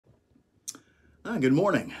Good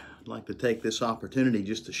morning. I'd like to take this opportunity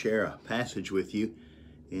just to share a passage with you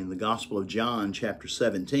in the Gospel of John, chapter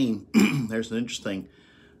 17. There's an interesting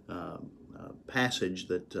passage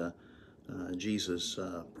that Jesus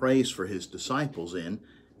prays for his disciples in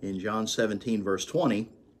John 17, verse 20.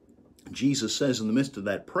 Jesus says in the midst of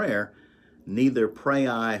that prayer, "Neither pray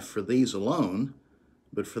I for these alone,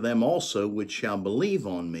 but for them also which shall believe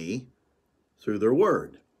on me through their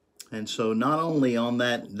word." And so not only on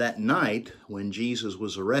that night when Jesus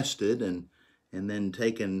was arrested and then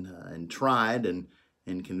taken and tried and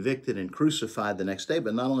convicted and crucified the next day,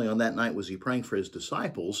 but not only on that night was he praying for his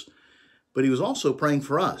disciples, but he was also praying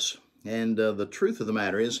for us. And the truth of the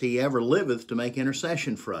matter is, he ever liveth to make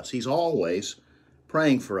intercession for us. He's always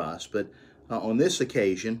praying for us. But on this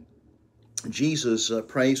occasion, Jesus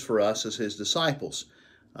prays for us as his disciples.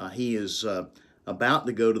 He is about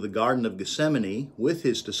to go to the Garden of Gethsemane with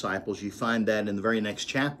his disciples. You find that in the very next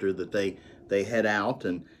chapter that they head out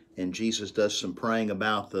and Jesus does some praying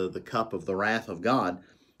about the cup of the wrath of God.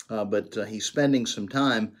 But he's spending some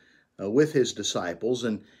time with his disciples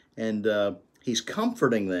and he's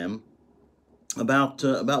comforting them about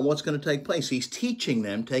what's going to take place. He's teaching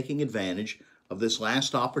them, taking advantage of this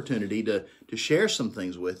last opportunity to share some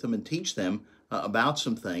things with them and teach them about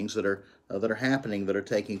some things that are happening, that are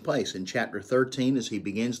taking place. In chapter 13, as he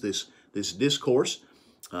begins this discourse,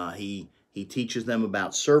 he teaches them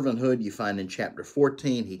about servanthood. You find in chapter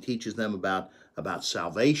 14, he teaches them about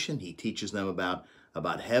salvation. He teaches them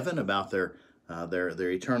about heaven, about their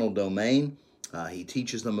eternal domain. He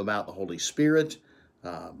teaches them about the Holy Spirit.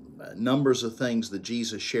 Numbers of things that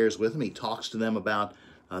Jesus shares with them. He talks to them about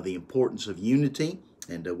the importance of unity,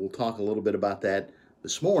 and we'll talk a little bit about that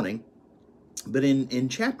this morning. But in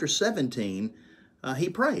chapter 17, he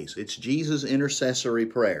prays. It's Jesus' intercessory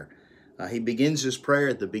prayer. He begins his prayer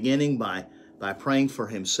at the beginning by praying for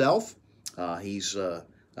himself. He's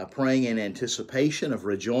praying in anticipation of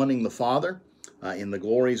rejoining the Father in the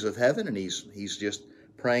glories of heaven, and he's just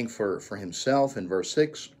praying for himself. In verse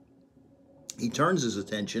 6, he turns his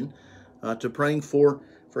attention to praying for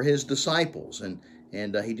his disciples, and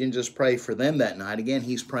he didn't just pray for them that night. Again,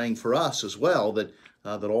 he's praying for us as well, that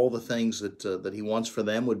all the things that he wants for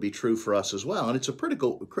them would be true for us as well. And it's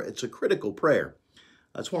a critical prayer.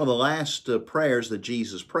 It's one of the last prayers that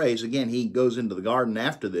Jesus prays. Again, he goes into the garden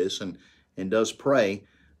after this and does pray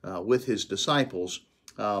with his disciples.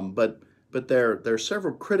 But there are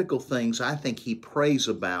several critical things I think he prays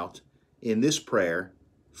about in this prayer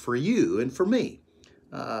for you and for me.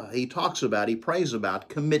 He prays about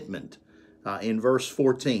commitment. In verse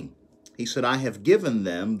 14, he said, "I have given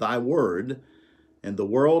them thy word, and the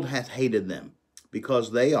world hath hated them,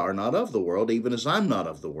 because they are not of the world, even as I'm not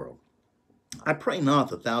of the world. I pray not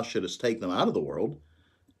that thou shouldest take them out of the world,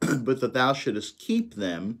 but that thou shouldest keep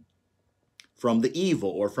them from the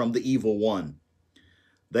evil," or from the evil one.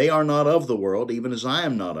 "They are not of the world, even as I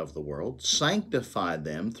am not of the world. Sanctify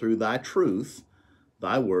them through thy truth.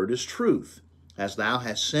 Thy word is truth. As thou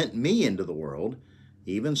hast sent me into the world,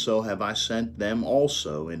 even so have I sent them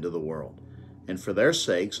also into the world. And for their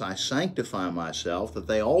sakes I sanctify myself, that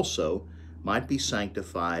they also might be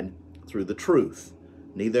sanctified through the truth.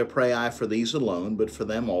 Neither pray I for these alone, but for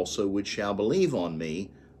them also which shall believe on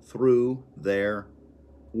me through their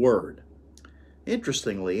word."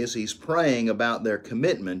 Interestingly, as he's praying about their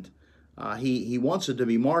commitment, he wants it to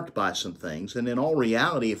be marked by some things. And in all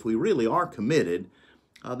reality, if we really are committed,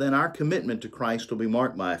 then our commitment to Christ will be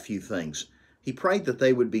marked by a few things. He prayed that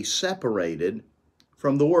they would be separated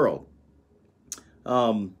from the world.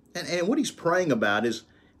 And what he's praying about is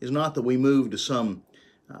not that we move to some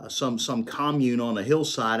commune on a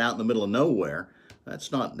hillside out in the middle of nowhere.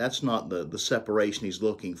 That's not the separation he's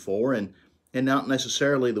looking for, and not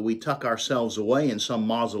necessarily that we tuck ourselves away in some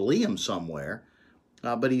mausoleum somewhere.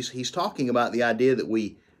 But he's talking about the idea that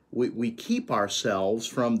we keep ourselves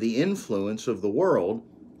from the influence of the world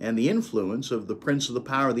and the influence of the prince of the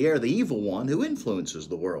power of the air, the evil one who influences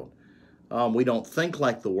the world. We don't think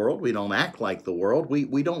like the world. We don't act like the world.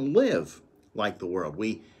 We don't live like the world.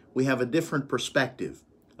 We have a different perspective,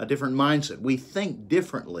 a different mindset. We think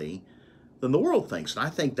differently than the world thinks. And I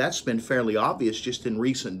think that's been fairly obvious just in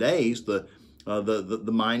recent days, the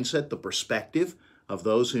mindset, the perspective of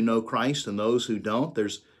those who know Christ and those who don't.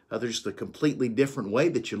 There's a completely different way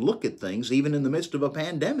that you look at things, even in the midst of a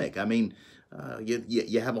pandemic. I mean,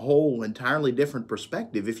 you have a whole entirely different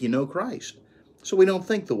perspective if you know Christ. So we don't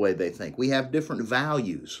think the way they think. We have different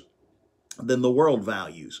values than the world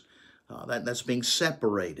values. That's being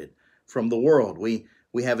separated from the world. We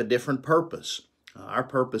have a different purpose. Our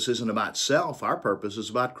purpose isn't about self. Our purpose is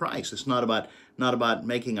about Christ. It's not about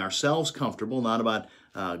making ourselves comfortable, not about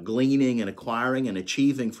gleaning and acquiring and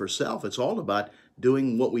achieving for self. It's all about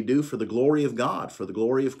doing what we do for the glory of God, for the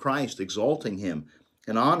glory of Christ, exalting Him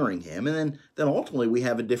and honoring Him. And then ultimately we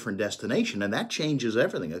have a different destination, and that changes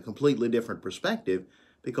everything, a completely different perspective,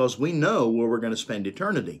 because we know where we're going to spend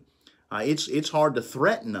eternity. It's hard to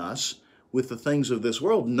threaten us with the things of this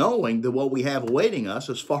world, knowing that what we have awaiting us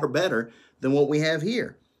is far better than what we have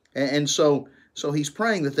here. And so he's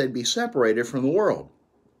praying that they'd be separated from the world.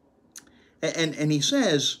 And he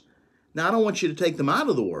says, now I don't want you to take them out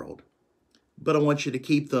of the world, but I want you to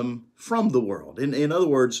keep them from the world. In other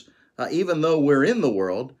words, even though we're in the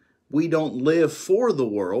world, we don't live for the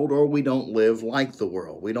world, or we don't live like the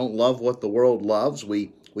world. We don't love what the world loves.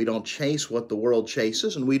 We don't chase what the world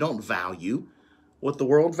chases, and we don't value what the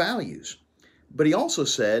world values. But he also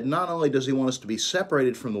said, not only does he want us to be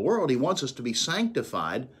separated from the world, he wants us to be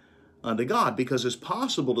sanctified unto God, because it's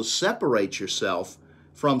possible to separate yourself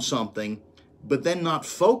from something, but then not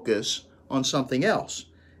focus on something else.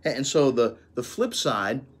 And so the flip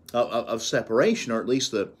side of separation, or at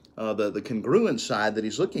least the congruent side that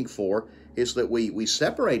he's looking for, is that we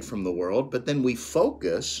separate from the world, but then we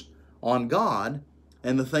focus on God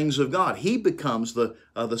and the things of God. He becomes the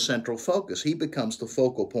central focus. He becomes the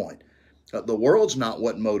focal point. The world's not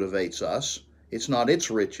what motivates us. It's not its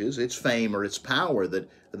riches, its fame, or its power that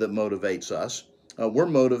motivates us. We're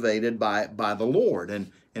motivated by the Lord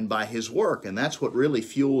and by His work, and that's what really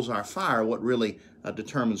fuels our fire, what really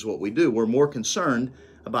determines what we do. We're more concerned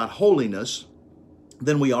about holiness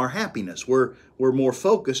than we are happiness. We're more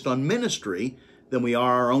focused on ministry than we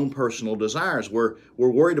are our own personal desires. We're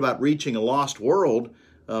worried about reaching a lost world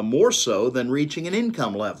more so than reaching an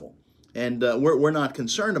income level. And we're not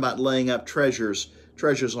concerned about laying up treasures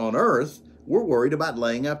on earth. We're worried about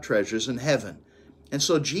laying up treasures in heaven. And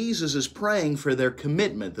so Jesus is praying for their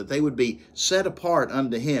commitment, that they would be set apart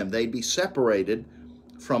unto Him. They'd be separated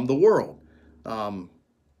from the world. One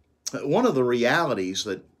of the realities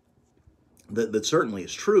that certainly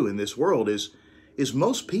is true in this world is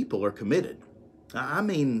most people are committed. I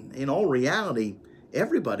mean, in all reality,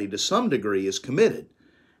 everybody to some degree is committed.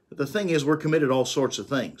 But the thing is, we're committed to all sorts of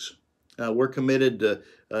things. We're committed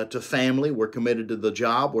to family. We're committed to the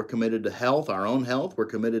job. We're committed to health, our own health. We're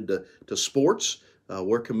committed to sports.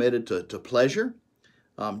 We're committed to pleasure.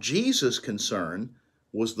 Jesus' concern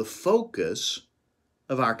was the focus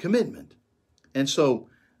of our commitment. And so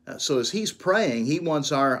as he's praying, he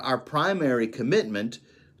wants our primary commitment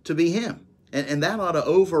to be Him. And that ought to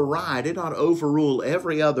override, it ought to overrule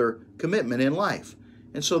every other commitment in life.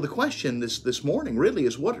 And so the question this morning really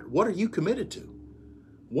is, what are you committed to?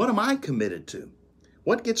 What am I committed to?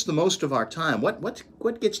 What gets the most of our time?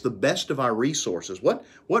 What gets the best of our resources? What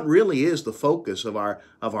really is the focus of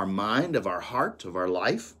our mind, of our heart, of our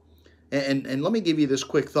life? And let me give you this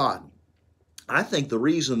quick thought. I think the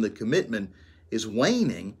reason the commitment is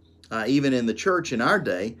waning, even in the church in our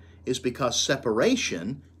day, is because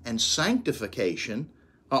separation and sanctification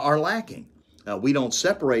are lacking. We don't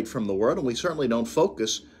separate from the world, and we certainly don't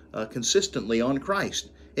focus consistently on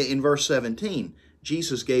Christ. In verse 17,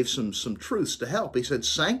 Jesus gave some truths to help. He said,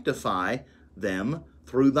 sanctify them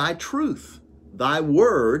through thy truth. Thy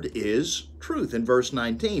word is truth. In verse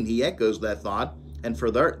 19, he echoes that thought, and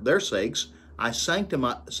for their sakes I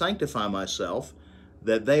sanctify myself,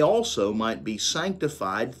 that they also might be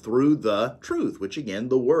sanctified through the truth, which again,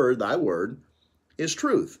 the word, thy word, is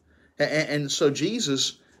truth. And so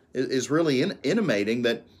Jesus is really intimating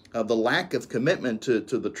that the lack of commitment to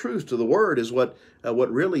the truth, to the word, is what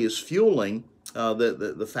really is fueling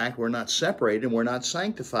the fact we're not separated and we're not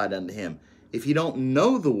sanctified unto Him. If you don't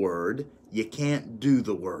know the word, you can't do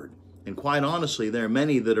the word. And quite honestly, there are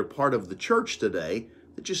many that are part of the church today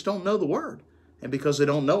that just don't know the word. And because they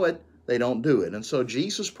don't know it, they don't do it. And so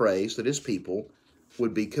Jesus prays that His people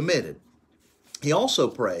would be committed. He also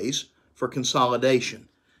prays for consolidation.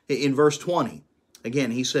 In verse 20,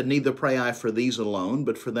 again, he said, neither pray I for these alone,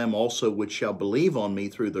 but for them also which shall believe on me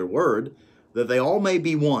through their word, that they all may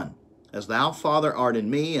be one. As thou, Father, art in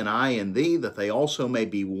me, and I in thee, that they also may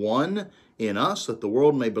be one in us, that the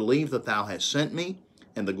world may believe that thou hast sent me.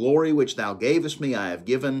 And the glory which thou gavest me I have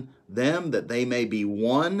given them, that they may be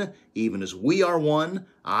one, even as we are one,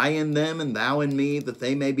 I in them and thou in me, that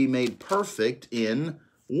they may be made perfect in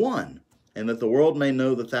one. And that the world may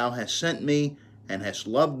know that thou hast sent me, and hast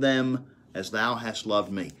loved them as thou hast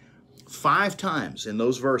loved me. 5 times in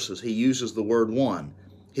those verses he uses the word one.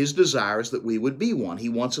 His desire is that we would be one. He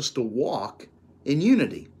wants us to walk in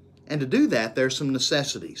unity. And to do that, there's some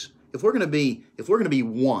necessities. If we're going to be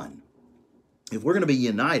one, if we're going to be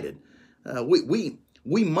united,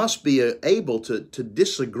 we must be able to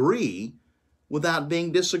disagree without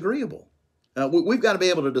being disagreeable. We've got to be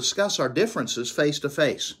able to discuss our differences face to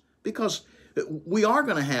face, because we are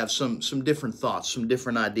going to have some different thoughts, some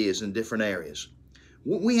different ideas in different areas.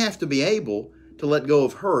 We have to be able to let go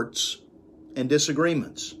of hurts and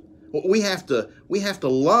disagreements. We have to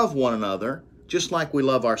love one another just like we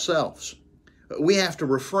love ourselves. We have to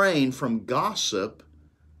refrain from gossip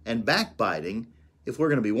and backbiting if we're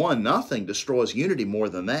going to be one. Nothing destroys unity more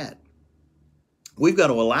than that. We've got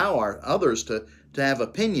to allow our others to have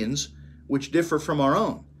opinions which differ from our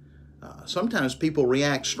own. Sometimes people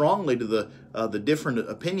react strongly to the different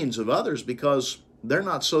opinions of others because they're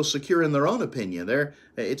not so secure in their own opinion.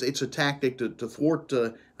 It's a tactic to thwart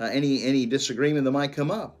any disagreement that might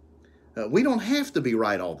come up. We don't have to be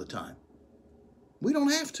right all the time. We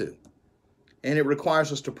don't have to. And it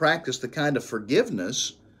requires us to practice the kind of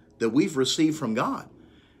forgiveness that we've received from God.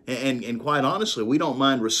 And quite honestly, we don't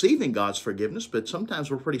mind receiving God's forgiveness, but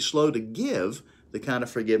sometimes we're pretty slow to give the kind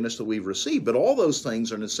of forgiveness that we've received. But all those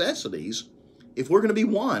things are necessities if we're going to be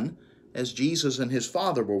one as Jesus and his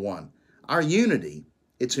Father were one. Our unity,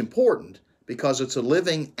 it's important because it's a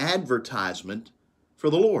living advertisement for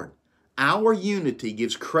the Lord. Our unity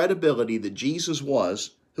gives credibility that Jesus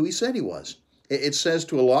was who he said he was. It says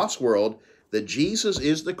to a lost world that Jesus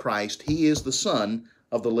is the Christ, he is the Son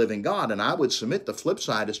of the living God. And I would submit the flip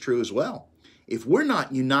side is true as well. If we're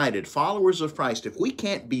not united, followers of Christ, if we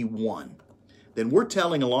can't be one, then we're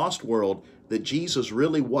telling a lost world that Jesus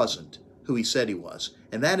really wasn't who he said he was.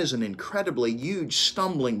 And that is an incredibly huge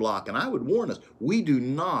stumbling block. And I would warn us, we do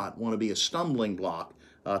not want to be a stumbling block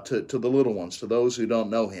to the little ones, to those who don't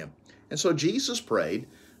know him. And so Jesus prayed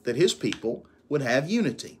that his people would have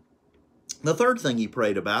unity. The third thing he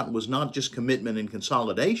prayed about was not just commitment and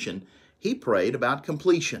consolidation. He prayed about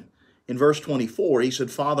completion. In verse 24, he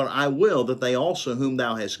said, Father, I will that they also whom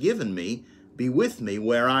thou hast given me be with me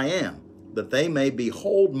where I am, that they may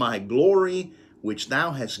behold my glory which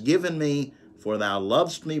thou hast given me, for thou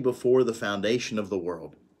lovest me before the foundation of the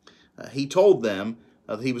world. He told them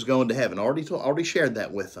that he was going to heaven. Already shared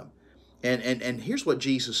that with them. And here's what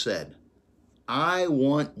Jesus said. I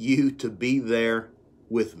want you to be there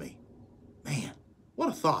with me. Man, what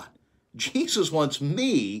a thought. Jesus wants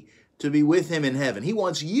me to be with him in heaven. He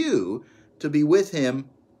wants you to be with him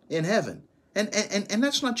in heaven. And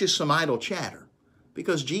that's not just some idle chatter,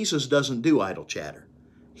 because Jesus doesn't do idle chatter.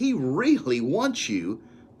 He really wants you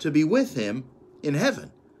to be with him in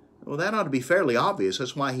heaven. Well, that ought to be fairly obvious.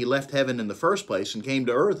 That's why he left heaven in the first place and came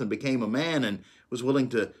to earth and became a man and was willing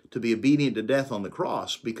to be obedient to death on the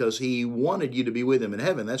cross, because he wanted you to be with him in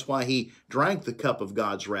heaven. That's why he drank the cup of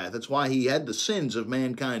God's wrath. That's why he had the sins of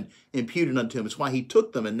mankind imputed unto him. It's why he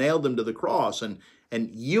took them and nailed them to the cross and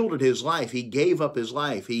yielded his life. He gave up his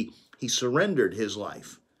life. He surrendered his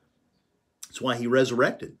life. It's why he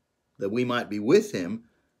resurrected, that we might be with him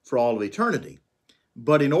for all of eternity.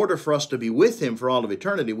 But in order for us to be with him for all of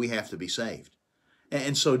eternity, we have to be saved.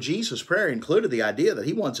 And so Jesus' prayer included the idea that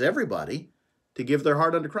he wants everybody to give their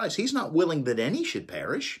heart unto Christ. He's not willing that any should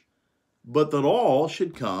perish, but that all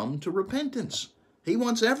should come to repentance. He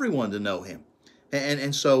wants everyone to know him.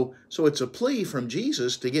 And so it's a plea from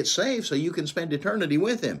Jesus to get saved so you can spend eternity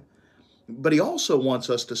with him. But he also wants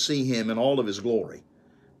us to see him in all of his glory.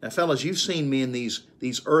 Now, fellas, you've seen me in these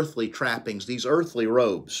earthly trappings, these earthly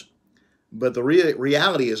robes. But the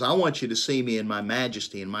reality is, I want you to see me in my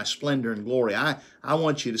majesty, in my splendor and glory. I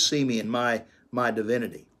want you to see me in my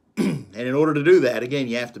divinity. And in order to do that, again,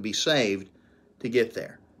 you have to be saved to get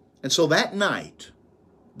there. And so that night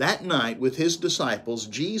with his disciples,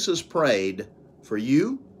 Jesus prayed for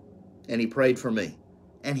you and he prayed for me.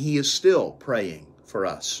 And he is still praying for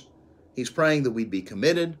us. He's praying that we'd be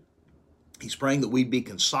committed. He's praying that we'd be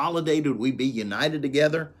consolidated, we'd be united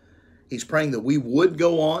together. He's praying that we would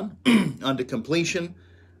go on unto completion,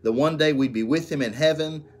 that one day we'd be with him in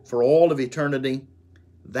heaven for all of eternity.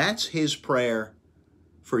 That's his prayer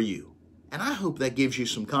for you. And I hope that gives you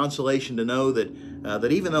some consolation to know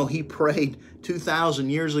that even though he prayed 2,000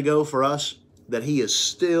 years ago for us, that he is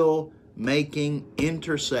still making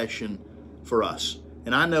intercession for us.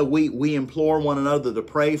 And I know we implore one another to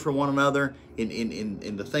pray for one another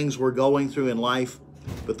in the things we're going through in life.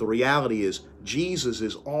 But the reality is Jesus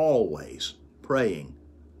is always praying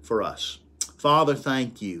for us. Father,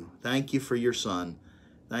 thank you. Thank you for your Son.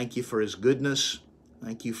 Thank you for his goodness.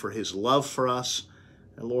 Thank you for his love for us.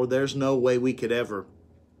 And Lord, there's no way we could ever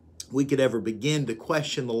begin to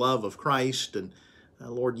question the love of Christ. And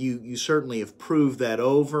Lord, you certainly have proved that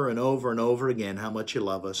over and over and over again, how much you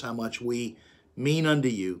love us, how much we mean unto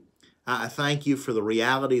you. I thank you for the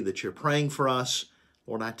reality that you're praying for us.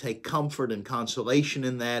 Lord, I take comfort and consolation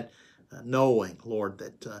in that, knowing, Lord,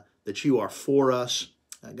 that you are for us.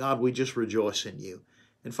 God, we just rejoice in you.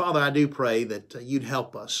 And Father, I do pray that you'd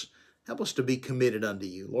help us. Help us to be committed unto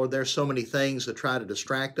you. Lord, there's so many things that try to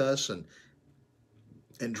distract us and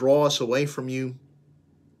draw us away from you.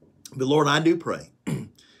 But Lord, I do pray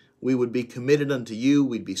we would be committed unto you.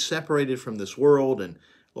 We'd be separated from this world. And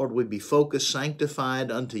Lord, we'd be focused,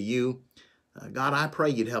 sanctified unto you. God, I pray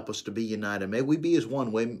you'd help us to be united. May we be as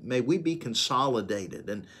one. May we be consolidated.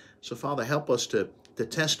 And so, Father, help us to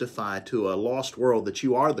testify to a lost world that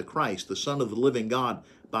you are the Christ, the Son of the living God,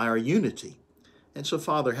 by our unity. And so,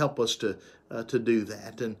 Father, help us to do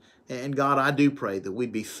that. And God, I do pray that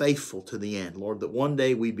we'd be faithful to the end, Lord, that one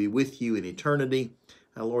day we'd be with you in eternity.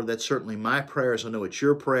 Lord, that's certainly my prayer, as I know it's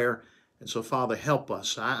your prayer. And so, Father, help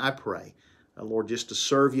us, I pray, Lord, just to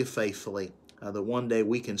serve you faithfully, that one day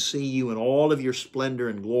we can see you in all of your splendor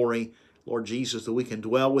and glory, Lord Jesus, that we can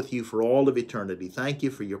dwell with you for all of eternity. Thank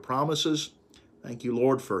you for your promises. Thank you,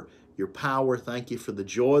 Lord, for your power. Thank you for the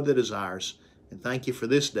joy that is ours. And thank you for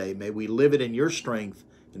this day. May we live it in your strength,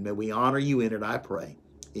 and may we honor you in it, I pray.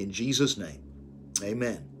 In Jesus' name,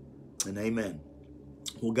 amen and amen.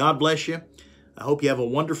 Well, God bless you. I hope you have a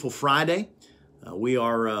wonderful Friday. We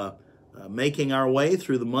are making our way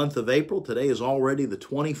through the month of April. Today is already the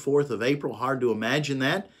 24th of April. Hard to imagine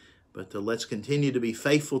that, but let's continue to be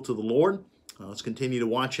faithful to the Lord. Let's continue to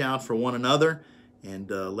watch out for one another, and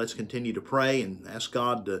let's continue to pray and ask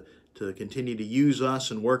God to continue to use us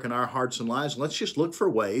and work in our hearts and lives. Let's just look for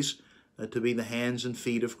ways to be the hands and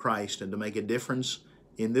feet of Christ and to make a difference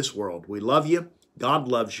in this world. We love you. God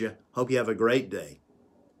loves you. Hope you have a great day.